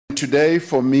Today,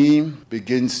 for me,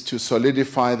 begins to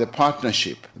solidify the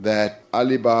partnership that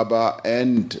Alibaba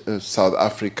and South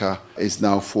Africa is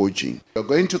now forging. We're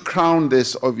going to crown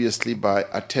this, obviously, by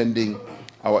attending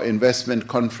our investment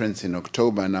conference in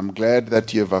October, and I'm glad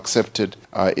that you've accepted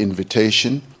our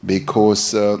invitation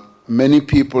because many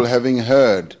people, having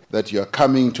heard that you're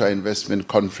coming to our investment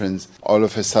conference, all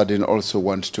of a sudden also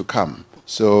want to come.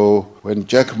 So when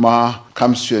Jack Ma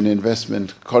comes to an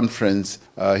investment conference,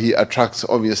 he attracts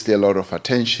obviously a lot of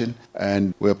attention,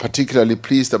 and we're particularly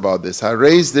pleased about this. I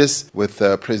raised this with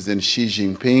President Xi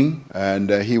Jinping, and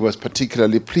he was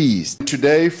particularly pleased.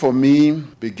 Today, for me,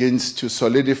 begins to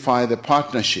solidify the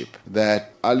partnership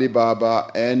that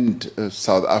Alibaba and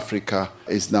South Africa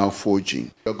is now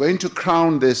forging. We're going to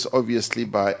crown this, obviously,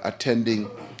 by attending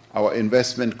our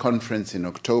investment conference in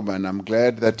October, and I'm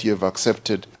glad that you've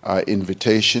accepted our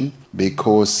invitation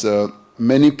because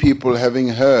many people, having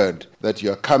heard that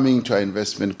you're coming to our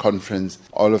investment conference,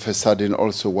 all of a sudden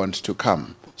also want to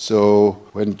come. So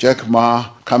when Jack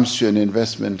Ma comes to an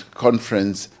investment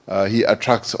conference, he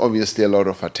attracts obviously a lot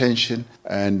of attention,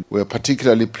 and we're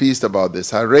particularly pleased about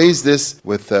this. I raised this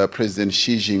with President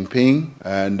Xi Jinping,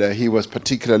 and he was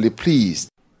particularly pleased.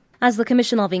 As the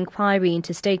Commission of Inquiry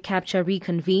into State Capture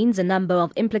reconvenes, a number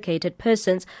of implicated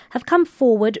persons have come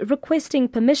forward requesting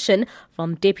permission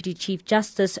from Deputy Chief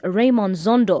Justice Raymond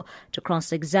Zondo to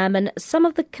cross-examine some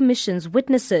of the Commission's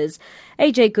witnesses.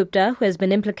 AJ Gupta, who has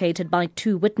been implicated by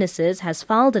 2 witnesses, has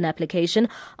filed an application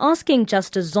asking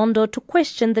Justice Zondo to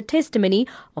question the testimony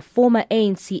of former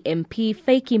ANC MP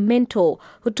Fakey Mentor,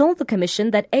 who told the Commission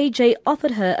that AJ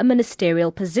offered her a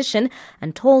ministerial position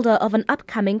and told her of an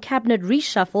upcoming cabinet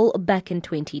reshuffle back in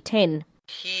 2010.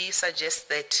 He suggests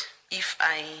that if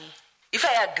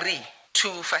I agree to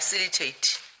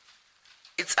facilitate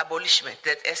its abolishment,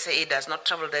 that SAA does not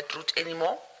travel that route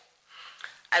anymore,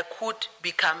 I could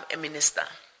become a minister.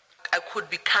 I could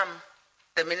become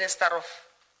the Minister of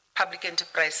Public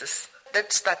Enterprises.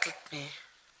 That startled me.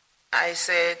 I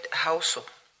said, how so?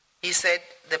 He said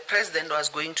the president was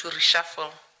going to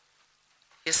reshuffle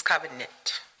his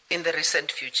cabinet in the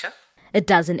recent future. It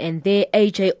doesn't end there.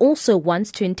 AJ also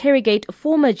wants to interrogate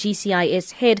former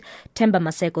GCIS head Themba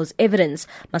Maseko's evidence.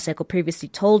 Maseko previously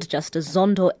told Justice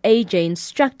Zondo AJ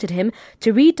instructed him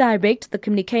to redirect the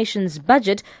communications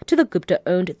budget to the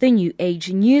Gupta-owned The New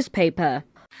Age newspaper.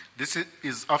 This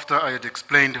is after I had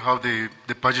explained how the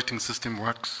budgeting system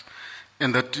works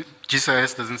and that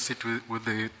GCIS doesn't sit with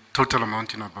the total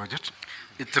amount in our budget.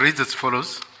 It reads as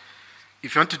follows.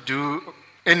 If you want to do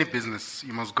any business,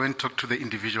 you must go and talk to the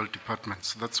individual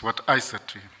departments. That's what I said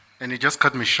to him. And he just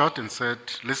cut me short and said,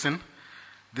 listen,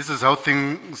 this is how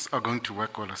things are going to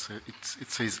work. Well, I said,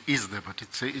 it says is there, but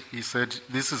he said,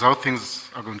 this is how things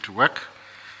are going to work.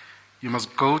 You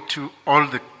must go to all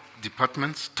the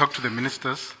departments, talk to the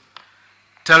ministers,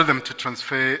 tell them to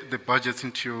transfer the budgets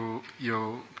into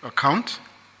your account.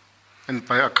 And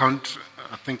by account,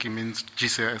 I think he means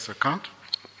GCIS account.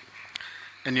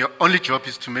 And your only job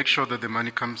is to make sure that the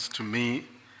money comes to me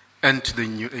and to the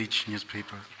New Age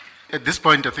newspaper. At this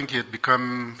point, I think he had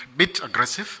become a bit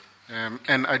aggressive,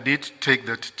 and I did take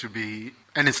that to be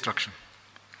an instruction,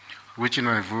 which in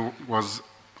my view was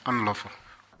unlawful.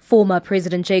 Former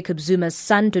President Jacob Zuma's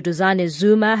son, Duduzane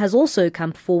Zuma, has also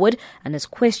come forward and has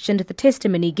questioned the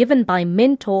testimony given by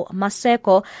Mentor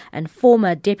Maseko and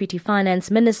former Deputy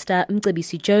Finance Minister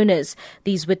Mcebisi Jonas.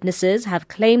 These witnesses have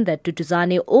claimed that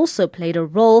Duduzane also played a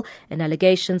role in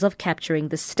allegations of capturing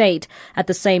the state. At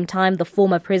the same time, the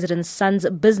former president's son's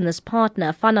business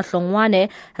partner, Fana Hlongwane,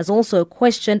 has also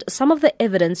questioned some of the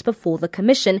evidence before the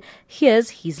commission. Here's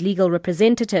his legal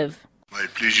representative. May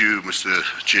it please you, Mr.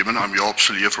 Chairman, I'm Jaap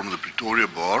Silje from the Pretoria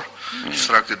Bar,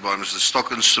 instructed by Mr.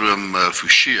 Stockenstroom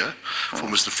Fouchier for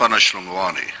Mr. Fana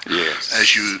Hlongwane. Yes.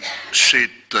 As you said,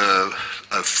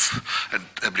 an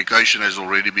application has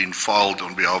already been filed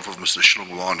on behalf of Mr.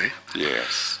 Hlongwane.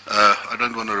 Yes. I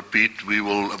don't want to repeat, we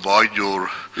will abide your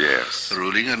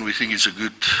ruling, and we think it's a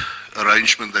good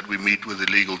arrangement that we meet with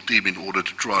the legal team in order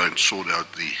to try and sort out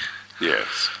the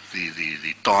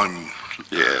time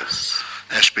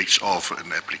aspects of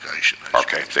an application.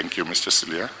 Okay, thank you, Mr.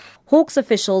 Silje. Hawks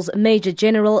officials Major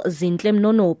General Zintle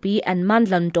Mnonopi and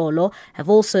Mandla Ndolo have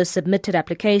also submitted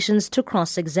applications to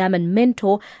cross-examine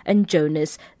Mentor and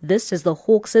Jonas. This is the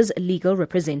Hawks' legal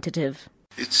representative.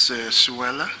 It's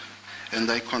Suella, and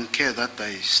I concur that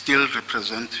I still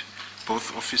represent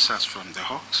both officers from the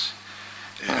Hawks,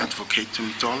 Advocate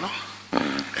Mtolo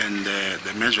and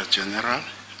the Major General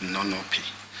Mnonopi.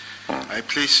 I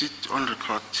place it on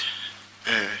record,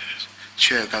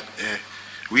 Chair, that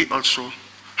we also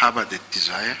harbor the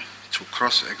desire to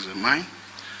cross-examine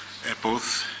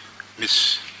both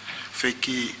Ms.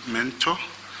 Feki Mento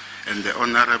and the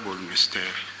Honorable Mr.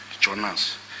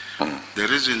 Jonas. The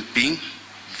reason being,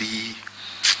 the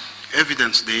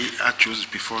evidence they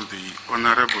adduced before the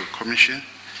Honorable Commission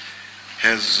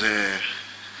has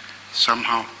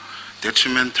somehow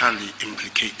detrimentally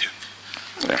implicated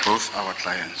both our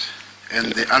clients.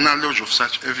 And the analogy of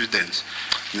such evidence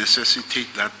necessitate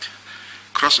that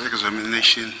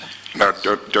cross-examination. No,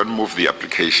 don't move the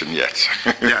application yet.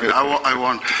 Yeah, I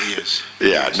want, yes.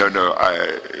 Yeah, yes. no,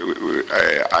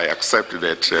 I accept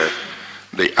that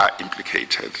they are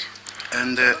implicated.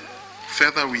 And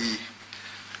further, we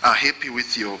are happy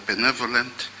with your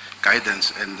benevolent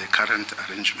guidance and the current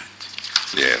arrangement.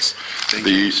 Yes. Thank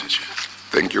you, Mr. Chair.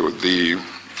 Thank you.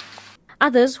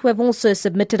 Others who have also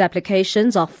submitted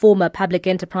applications are former Public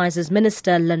Enterprises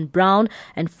Minister Lynn Brown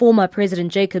and former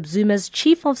President Jacob Zuma's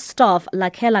Chief of Staff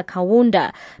Lakela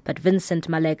Kawunda. But Vincent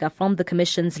Maleka from the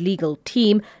Commission's legal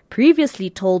team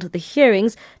previously told the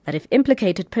hearings that if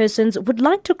implicated persons would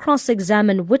like to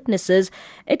cross-examine witnesses,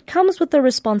 it comes with the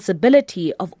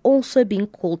responsibility of also being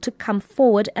called to come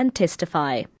forward and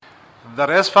testify. That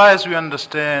as far as we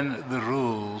understand the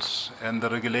rules and the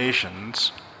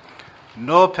regulations,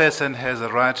 no person has a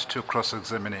right to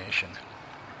cross-examination.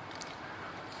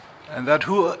 And that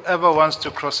whoever wants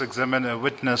to cross-examine a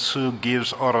witness who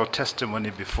gives oral testimony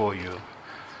before you,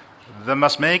 they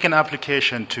must make an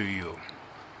application to you.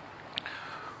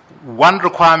 One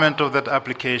requirement of that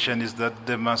application is that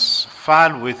they must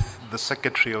file with the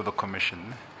Secretary of the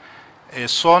Commission a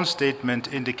sworn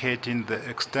statement indicating the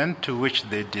extent to which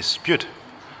they dispute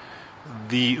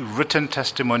the written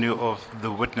testimony of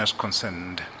the witness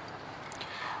concerned.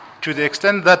 To the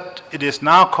extent that it is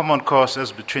now common cause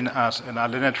as between us and our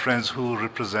learned friends who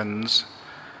represents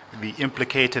the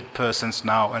implicated persons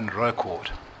now in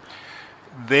record,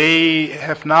 they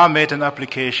have now made an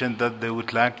application that they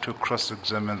would like to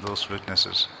cross-examine those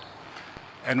witnesses.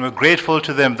 And we're grateful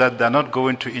to them that they're not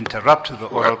going to interrupt the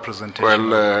oral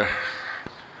presentation.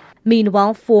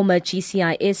 Meanwhile, former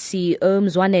GCIS CEO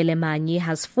Mzwanele Manyi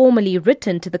has formally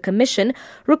written to the Commission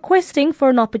requesting for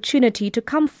an opportunity to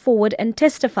come forward and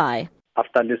testify.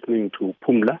 After listening to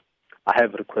Pumla, I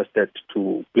have requested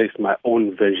to place my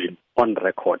own version on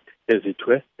record, as it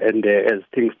were. And as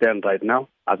things stand right now,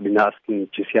 I've been asking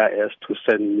GCIS to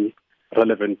send me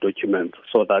relevant documents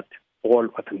so that all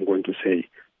what I'm going to say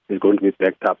is going to be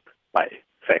backed up by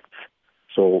facts.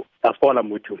 So that's all I'm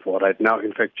waiting for right now.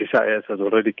 In fact, GCIS has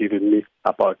already given me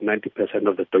about 90%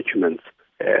 of the documents.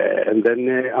 And then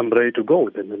I'm ready to go.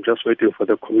 Then I'm just waiting for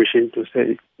the Commission to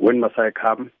say, when must I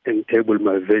come and table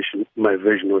my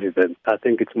version of events. I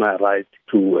think it's my right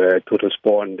to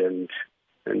respond and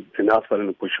ask for an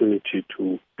opportunity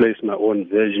to place my own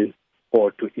version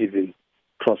or to even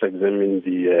cross-examine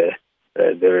the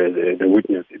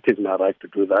witness. It is my right to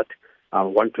do that. I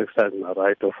want to exercise my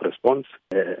right of response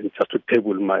and just to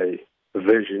table my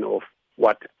version of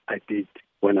what I did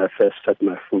when I first set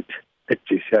my foot at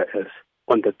GCIS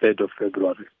on the 3rd of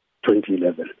February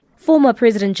 2011. Former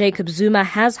President Jacob Zuma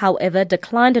has, however,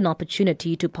 declined an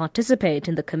opportunity to participate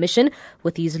in the Commission,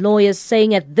 with his lawyers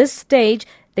saying at this stage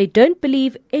they don't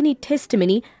believe any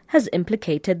testimony has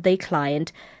implicated their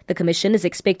client. The Commission is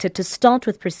expected to start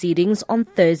with proceedings on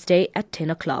Thursday at 10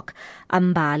 o'clock.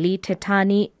 Ambali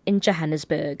Tetani in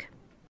Johannesburg.